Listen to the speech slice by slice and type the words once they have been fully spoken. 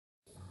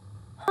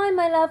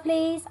Hi my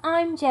lovelies,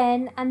 I'm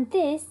Jen and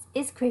this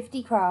is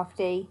Crifty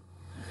Crafty.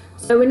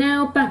 So we're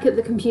now back at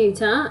the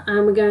computer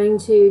and we're going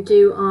to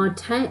do our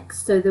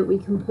text so that we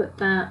can put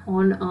that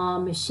on our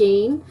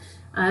machine.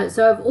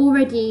 So I've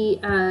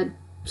already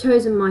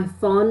chosen my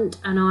font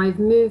and I've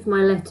moved my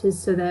letters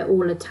so they're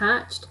all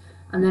attached,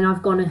 and then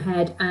I've gone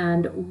ahead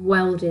and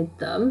welded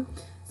them.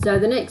 So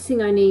the next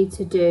thing I need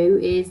to do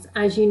is,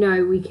 as you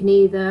know, we can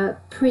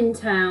either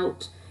print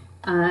out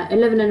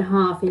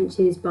 11.5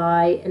 inches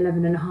by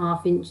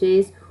 11.5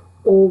 inches,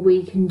 or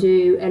we can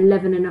do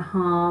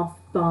 11.5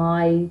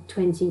 by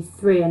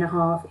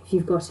 23.5 if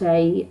you've got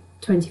a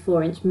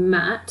 24-inch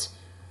mat.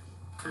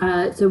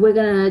 So we're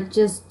going to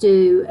just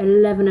do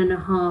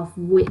 11.5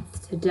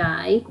 width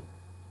today,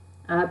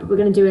 but we're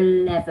going to do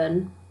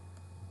 11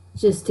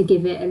 just to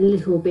give it a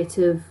little bit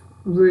of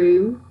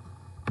room.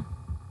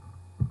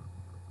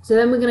 So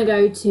then we're going to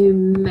go to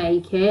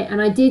make it, and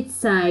I did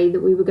say that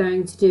we were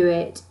going to do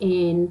it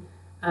in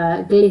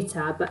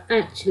glitter, but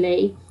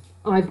actually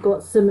I've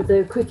got some of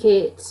the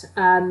Cricut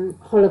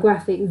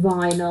holographic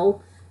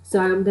vinyl, so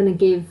I'm going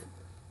to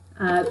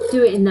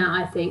do it in that,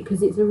 I think,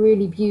 because it's a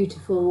really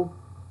beautiful,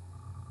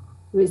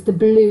 it's the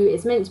blue,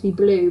 it's meant to be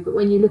blue, but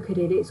when you look at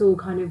it, it's all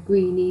kind of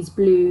greenies,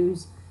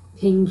 blues,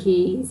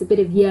 pinkies, a bit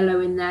of yellow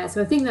in there,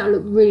 so I think that'll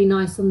look really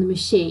nice on the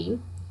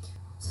machine.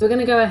 So we're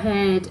going to go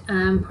ahead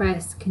and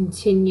press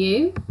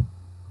continue.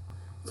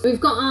 So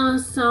we've got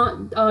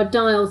our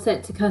dial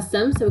set to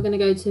custom, so we're going to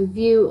go to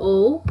view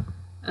all,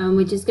 and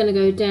we're just going to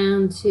go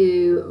down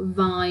to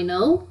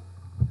vinyl,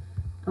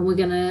 and we're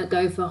going to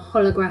go for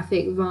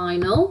holographic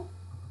vinyl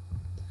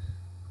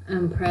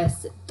and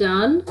press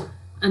done,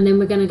 and then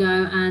we're going to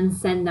go and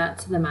send that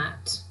to the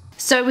mat.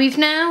 So we've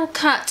now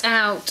cut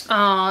out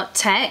our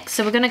text,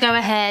 so we're going to go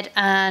ahead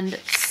and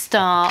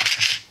start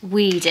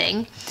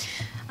weeding.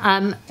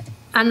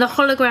 And the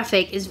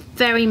holographic is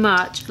very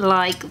much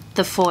like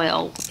the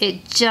foil.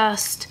 It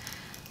just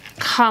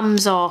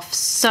comes off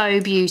so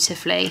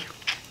beautifully.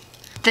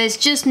 There's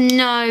just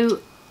no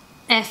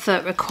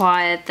effort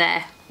required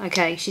there.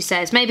 Okay, she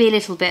says, maybe a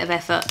little bit of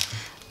effort,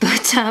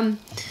 but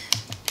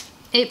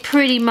it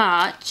pretty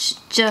much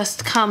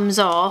just comes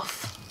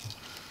off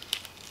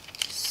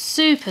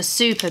super,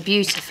 super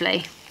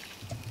beautifully.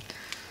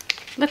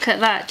 Look at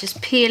that,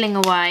 just peeling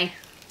away.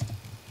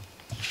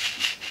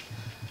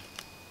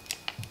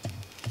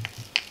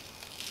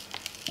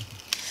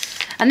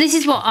 And this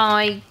is what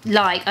I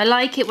like. I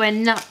like it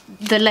when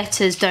the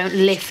letters don't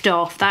lift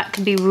off. That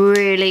can be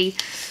really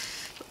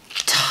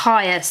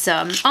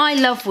tiresome. I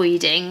love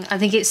weeding. I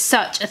think it's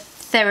such a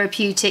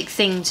therapeutic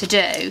thing to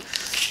do.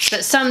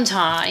 But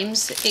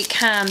sometimes it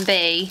can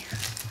be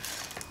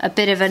a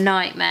bit of a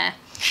nightmare.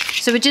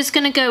 So we're just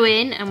going to go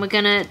in and we're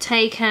going to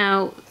take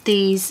out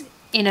these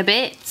inner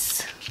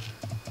bits.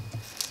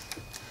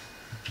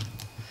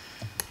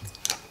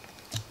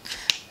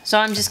 So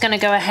I'm just going to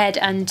go ahead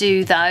and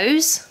do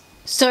those.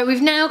 So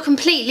we've now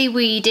completely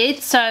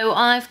weeded, so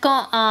I've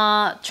got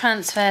our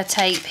transfer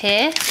tape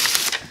here.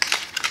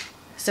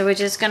 So we're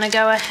just going to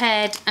go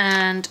ahead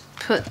and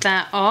put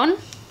that on.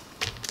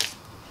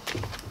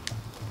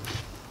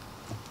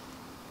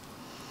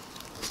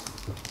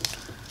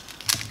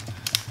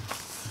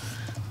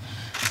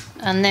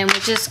 And then we're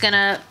just going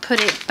to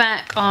put it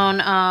back on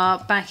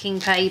our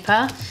backing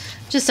paper,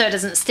 just so it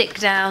doesn't stick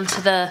down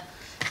to the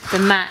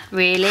mat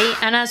really.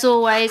 And as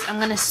always, I'm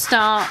going to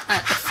start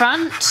at the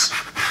front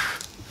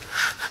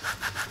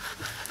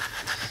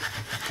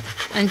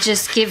and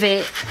just give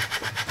it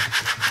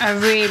a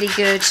really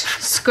good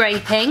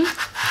scraping.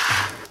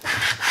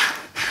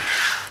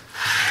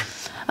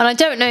 And I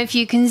don't know if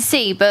you can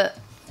see, but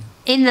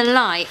in the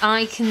light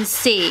I can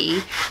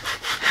see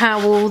how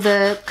all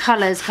the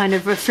colours kind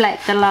of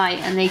reflect the light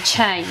and they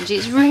change.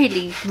 It's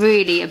really,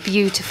 really a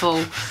beautiful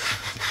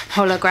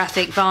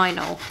holographic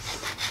vinyl.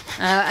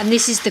 And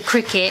this is the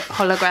Cricut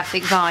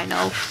holographic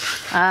vinyl.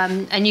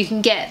 And you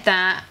can get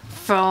that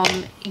from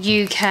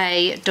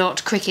uk.cricut.com.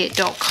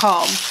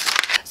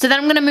 So then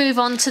I'm going to move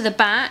on to the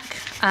back,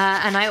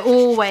 and I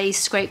always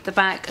scrape the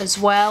back as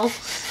well.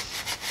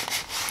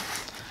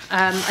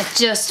 I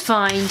just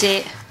find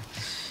it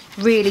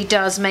really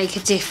does make a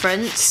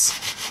difference.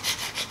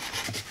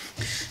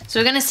 So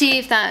we're going to see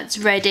if that's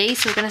ready.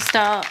 So we're going to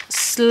start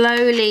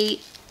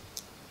slowly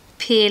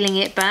peeling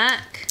it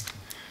back.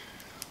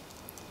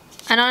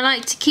 And I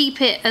like to keep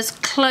it as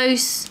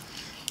close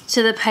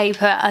to the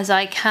paper as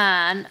I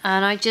can,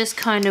 and I just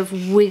kind of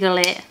wiggle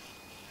it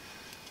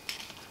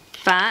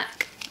back.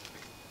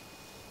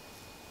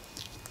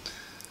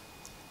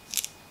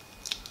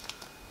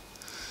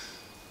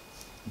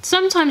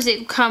 Sometimes it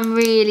will come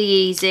really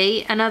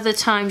easy and other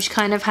times you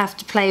kind of have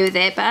to play with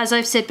it, but as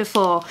I've said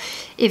before,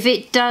 if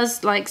it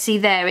does, like see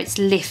there, it's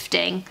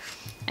lifting,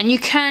 and you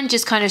can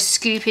just kind of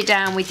scoop it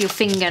down with your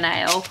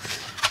fingernail,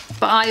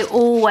 but I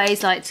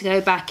always like to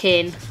go back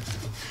in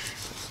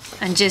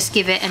and just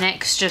give it an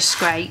extra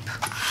scrape.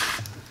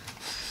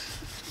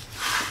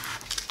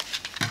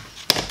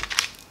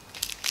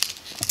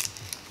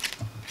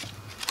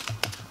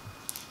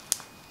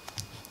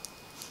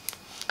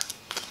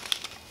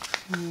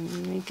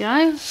 There we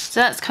go. So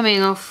that's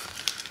coming off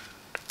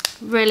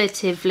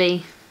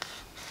relatively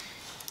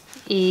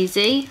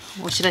easy,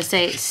 or should I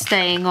say it's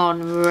staying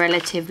on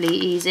relatively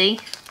easy.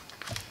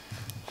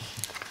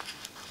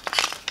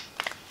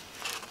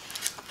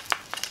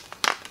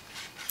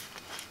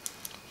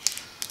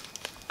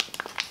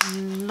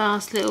 And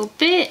last little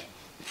bit.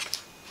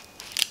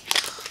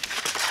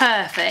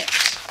 Perfect.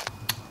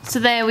 So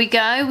there we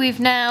go,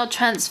 we've now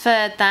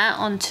transferred that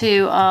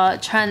onto our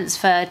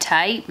transfer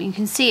tape. You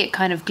can see it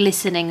kind of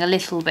glistening a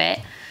little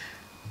bit.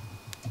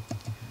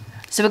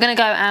 So we're going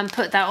to go and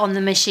put that on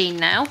the machine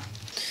now.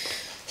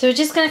 So we're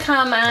just going to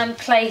come and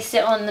place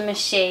it on the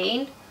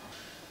machine.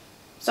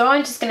 So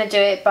I'm just going to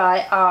do it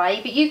by eye,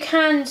 but you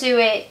can do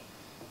it,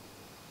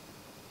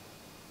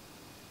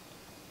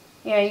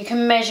 you know, you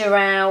can measure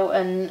out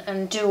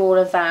and do all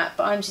of that,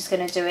 but I'm just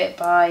going to do it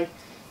by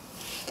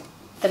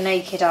the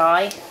naked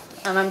eye.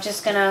 And I'm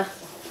just going to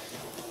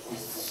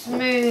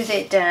smooth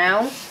it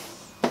down.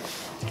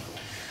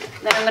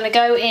 Then I'm going to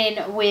go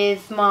in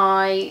with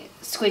my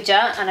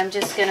squidger and I'm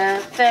just going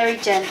to very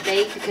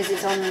gently, because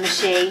it's on the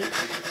machine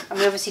and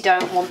we obviously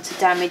don't want to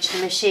damage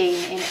the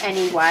machine in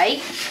any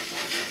way.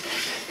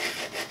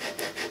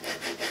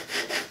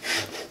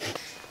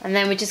 And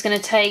then we're just going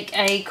to take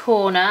a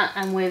corner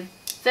and we're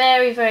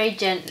very, very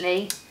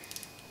gently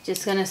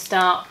just going to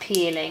start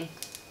peeling.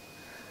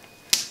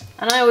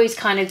 And I always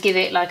kind of give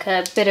it like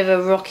a bit of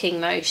a rocking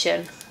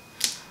motion.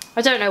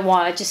 I don't know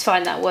why, I just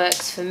find that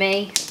works for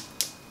me.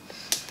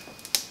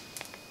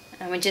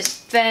 And we're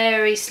just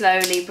very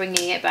slowly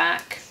bringing it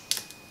back.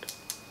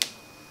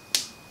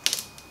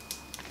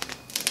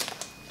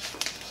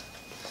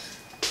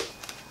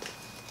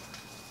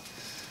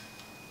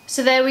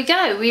 So there we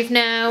go, we've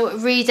now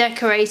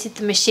redecorated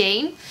the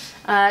machine.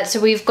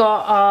 So we've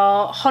got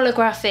our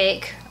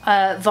holographic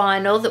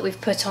vinyl that we've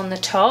put on the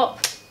top.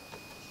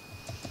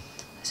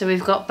 So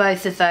we've got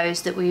both of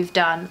those that we've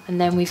done, and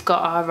then we've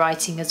got our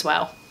writing as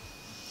well.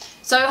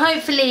 So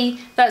hopefully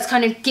that's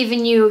kind of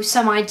given you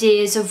some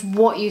ideas of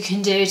what you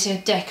can do to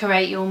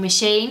decorate your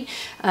machine,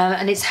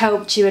 and it's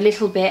helped you a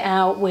little bit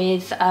out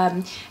with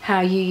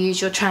how you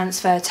use your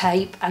transfer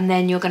tape, and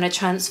then you're going to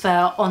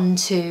transfer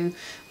onto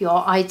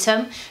your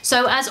item.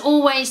 So as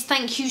always,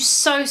 thank you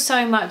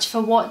so much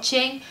for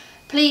watching.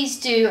 Please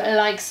do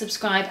like,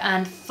 subscribe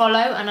and follow,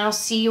 and I'll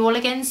see you all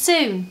again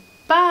soon.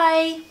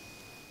 Bye!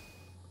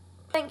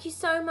 Thank you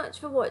so much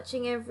for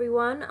watching,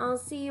 everyone. I'll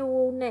see you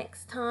all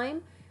next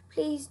time.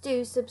 Please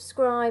do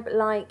subscribe,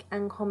 like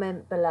and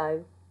comment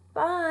below.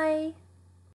 Bye!